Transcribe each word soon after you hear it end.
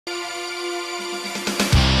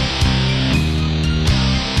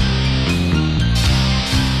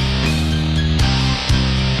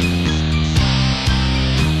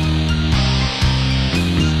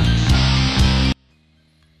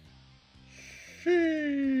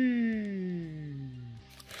I'm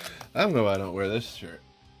glad I don't wear this shirt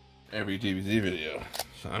every DBZ video,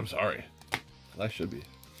 so I'm sorry. I should be.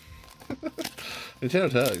 Nintendo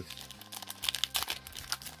Tugs.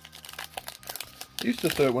 I used to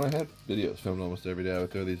throw, when I had videos filmed almost every day, I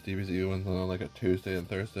would throw these DBZ ones on like a Tuesday and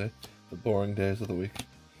Thursday. The boring days of the week.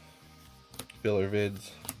 Filler vids.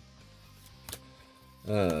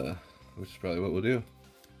 Which is probably what we'll do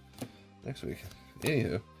next week.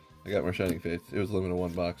 Anywho, I got more Shining Fates. It was limited to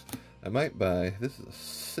 1 box. I might buy, this is a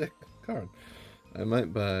sick card. I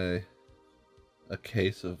might buy a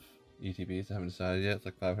case of ETBs. I haven't decided yet. It's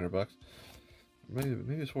like 500 bucks.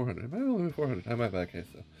 Maybe it's 400. It might only be 400. I might buy a case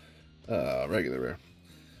though. Regular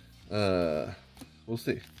rare. We'll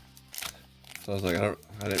see. So I was like, I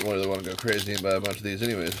didn't really want to go crazy and buy a bunch of these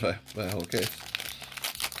anyways if I buy a whole case.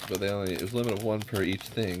 But it was a limit of 1 per each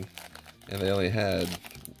thing, and they only had,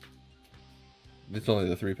 it's only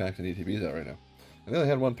the 3-packs and ETBs out right now. And they only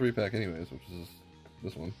had 1 3-pack anyways, which is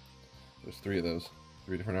this one. There's 3 of those,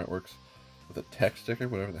 3 different artworks with a tech sticker,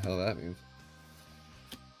 whatever the hell that means.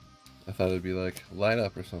 I thought it'd be like light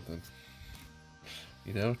up or something.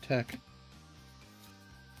 You know, tech.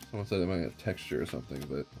 Someone said it might have texture or something,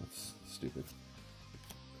 but that's stupid.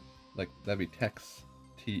 Like, that'd be tex.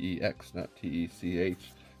 T-E-X, not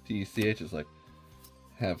T-E-C-H. T-E-C-H is like,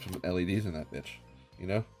 have some LEDs in that bitch. You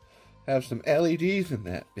know? Have some LEDs in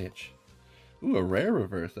that bitch. Ooh, a rare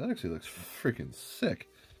reverse. That actually looks freaking sick.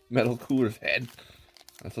 Metal Cooler's head.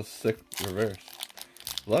 That's a sick reverse.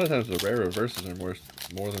 A lot of times the rare reverses are more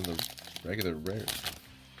than the regular rares.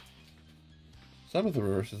 Some of the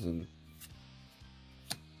reverses, and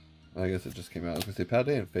I guess it just came out. I was gonna say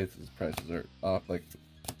Paldea and Fates' prices are off like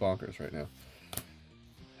bonkers right now.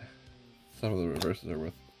 Some of the reverses are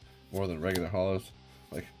worth more than regular hollows.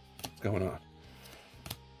 Like, what's going on?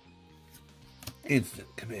 Instant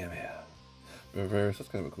Kamehameha. Reverse, that's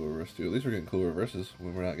kind of a cool reverse too. At least we're getting cool reverses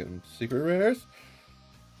when we're not getting secret rares.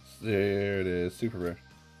 There it is, super rare.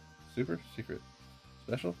 Super? Secret.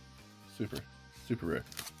 Special? Super. Super rare.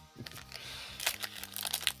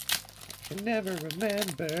 I can never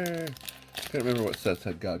remember. I can't remember what sets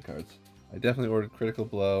had God cards. I definitely ordered Critical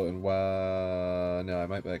Blow and no, I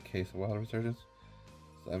might buy a case of Wild Resurgence.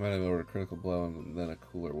 So I might have ordered Critical Blow and then a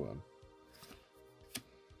cooler one.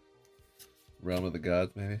 Realm of the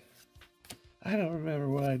Gods, maybe? I don't remember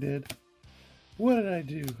what I did. What did I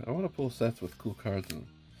do? I want to pull sets with cool cards in them.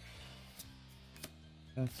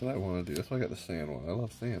 That's what I want to do. That's why I got the Sand one. I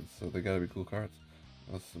love Sands, so they gotta be cool cards.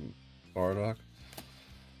 That's some Bardock.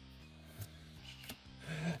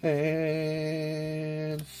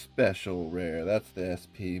 And special rare. That's the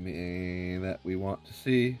SP main that we want to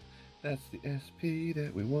see. That's the SP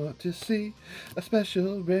that we want to see. A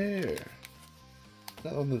special rare. Is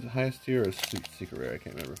that on the highest tier or is secret rare? I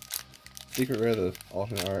can't remember. Secret rare, the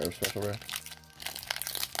alternate art, or special rare?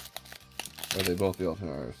 Or are they both the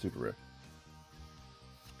alternate art or super rare?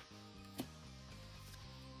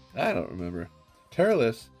 I don't remember.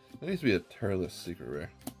 Turles. There needs to be a Turles secret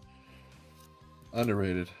rare.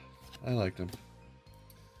 Underrated. I liked him.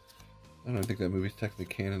 I don't think that movie's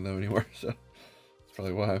technically canon though anymore, so that's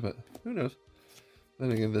probably why, but who knows.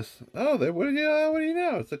 Then again, this... Oh, what do you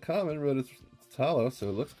know? It's a common, but it's hollow, so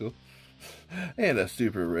it looks cool. And a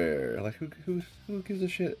super rare. Like, who gives a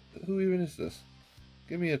shit? Who even is this?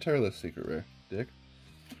 Give me a Turles secret rare, dick.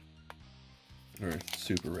 Or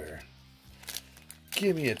super rare.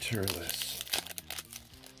 Give me a Turles.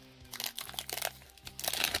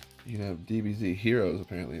 You can have DBZ heroes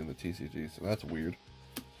apparently in the TCG, so that's weird.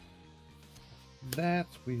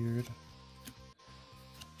 That's weird.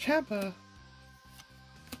 Champa!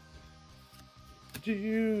 The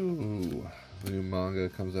new manga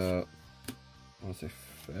comes out, I want to say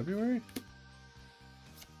February?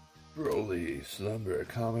 Broly, Slumber,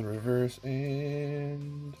 Common Reverse,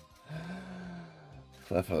 and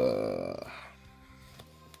Cleffa.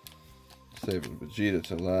 Saving Vegeta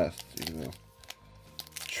to last, even though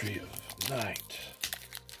Tree of Night.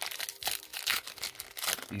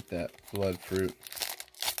 Eat that blood fruit.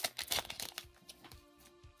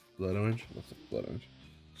 Blood orange? What's a blood orange?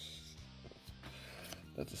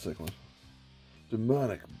 That's a sick one.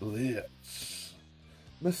 Demonic Blitz.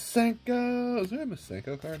 Masenko! Is there a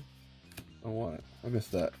Masenko card? I want it. I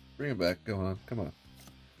missed that. Bring it back. Go on. Come on.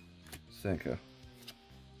 Masenko.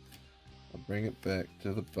 I'll bring it back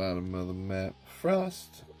to the bottom of the map.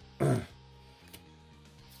 Frost. Blessing.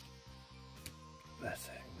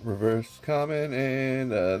 Reverse common.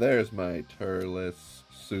 And there's my Turles.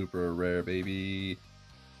 Super rare, baby.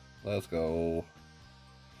 Let's go.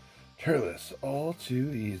 Turles. All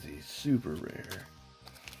too easy. Super rare.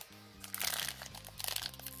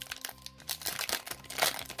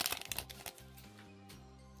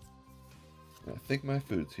 I think my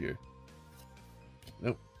food's here.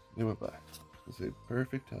 Nope, it went by. It's a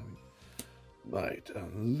perfect timing. Might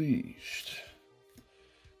unleashed.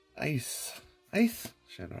 Ice. Ice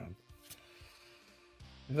Shenron.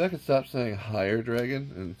 If I could stop saying higher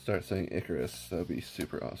dragon and start saying Icarus, that would be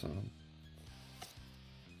super awesome.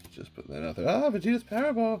 Just putting that out there. Ah, Vegeta's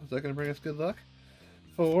Powerball. Is that going to bring us good luck?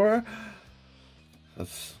 4.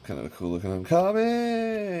 That's kind of a cool looking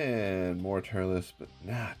uncommon. More Turles, but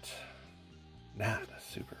not a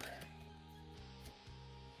super rare.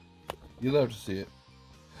 You love to see it.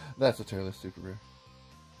 That's a Turles super rare.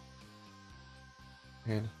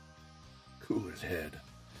 And Cooler's Head.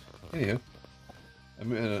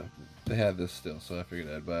 Anywho, they had this still, so I figured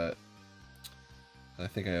I'd buy it. I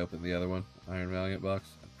think I opened the other one, Iron Valiant box.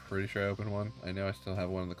 I'm pretty sure I opened one. I know I still have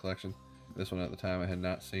one in the collection. This one at the time I had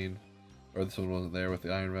not seen, or this one wasn't there with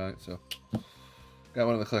the Iron Valiant, so got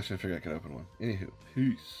one in the collection. I figured I could open one. Anywho,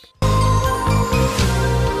 peace.